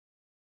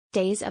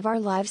Days of Our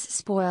Lives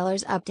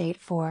spoilers update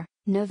for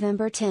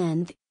November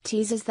 10th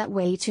teases that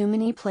way too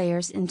many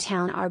players in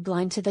town are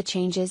blind to the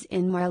changes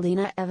in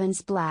Marlena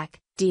Evans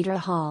Black, Deidre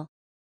Hall.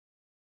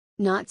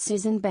 Not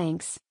Susan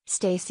Banks,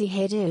 Stacey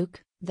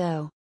Hayduke,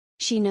 though.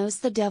 She knows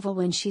the devil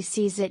when she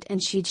sees it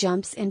and she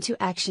jumps into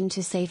action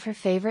to save her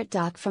favorite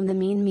doc from the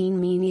mean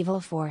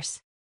evil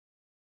force.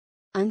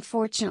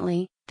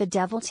 Unfortunately, the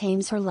devil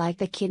tames her like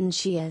the kitten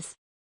she is.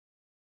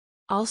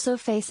 Also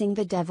facing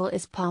the devil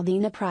is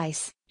Paulina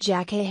Price,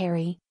 Jackie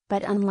Harry,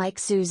 but unlike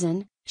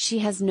Susan, she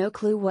has no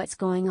clue what's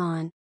going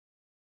on.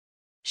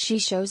 She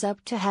shows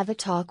up to have a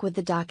talk with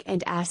the doc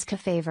and ask a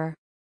favor.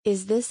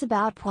 Is this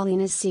about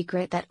Paulina's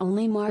secret that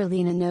only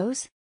Marlena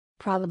knows?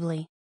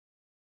 Probably.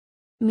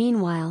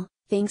 Meanwhile,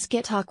 things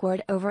get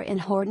awkward over in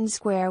Horton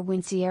Square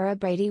when Sierra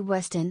Brady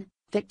Weston,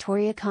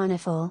 Victoria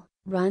Conifal,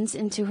 runs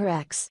into her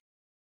ex.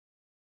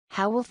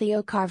 How will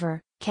Theo Carver,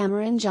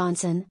 Cameron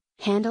Johnson,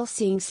 handle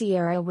seeing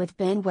Sierra with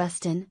Ben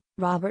Weston,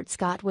 Robert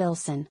Scott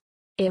Wilson?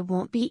 It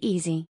won't be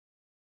easy.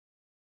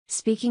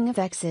 Speaking of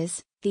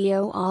exes,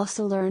 Theo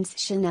also learns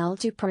Chanel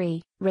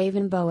Dupree,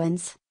 Raven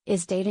Bowens,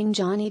 is dating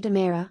Johnny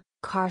DeMera,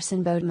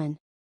 Carson Bodeman.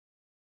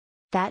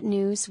 That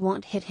news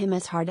won't hit him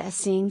as hard as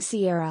seeing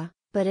Sierra,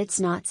 but it's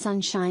not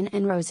sunshine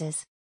and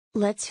roses.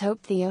 Let's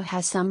hope Theo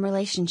has some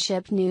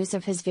relationship news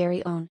of his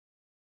very own.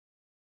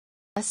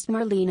 Just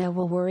Marlena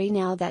will worry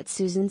now that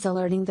Susan's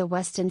alerting the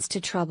Westons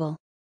to trouble.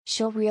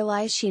 She'll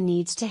realize she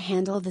needs to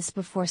handle this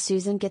before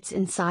Susan gets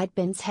inside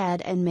Ben's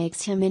head and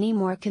makes him any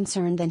more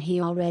concerned than he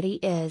already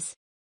is.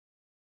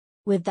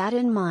 With that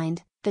in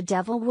mind, the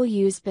devil will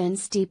use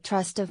Ben's deep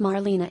trust of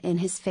Marlena in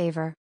his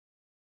favor.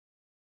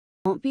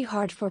 It won't be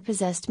hard for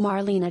possessed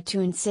Marlena to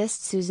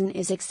insist Susan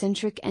is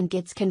eccentric and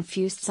gets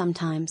confused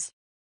sometimes.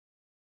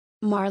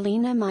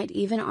 Marlena might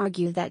even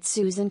argue that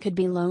Susan could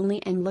be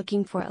lonely and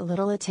looking for a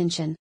little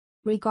attention.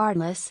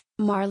 Regardless,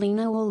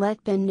 Marlena will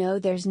let Ben know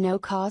there's no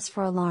cause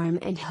for alarm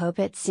and hope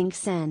it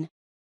sinks in.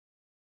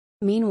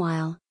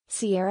 Meanwhile,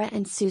 Sierra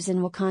and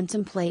Susan will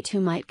contemplate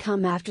who might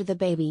come after the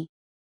baby.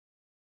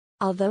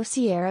 Although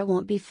Sierra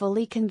won't be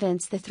fully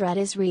convinced the threat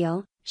is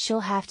real,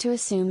 she'll have to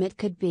assume it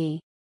could be.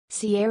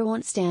 Sierra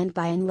won't stand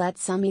by and let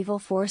some evil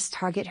force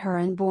target her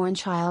unborn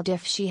child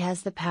if she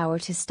has the power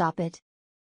to stop it.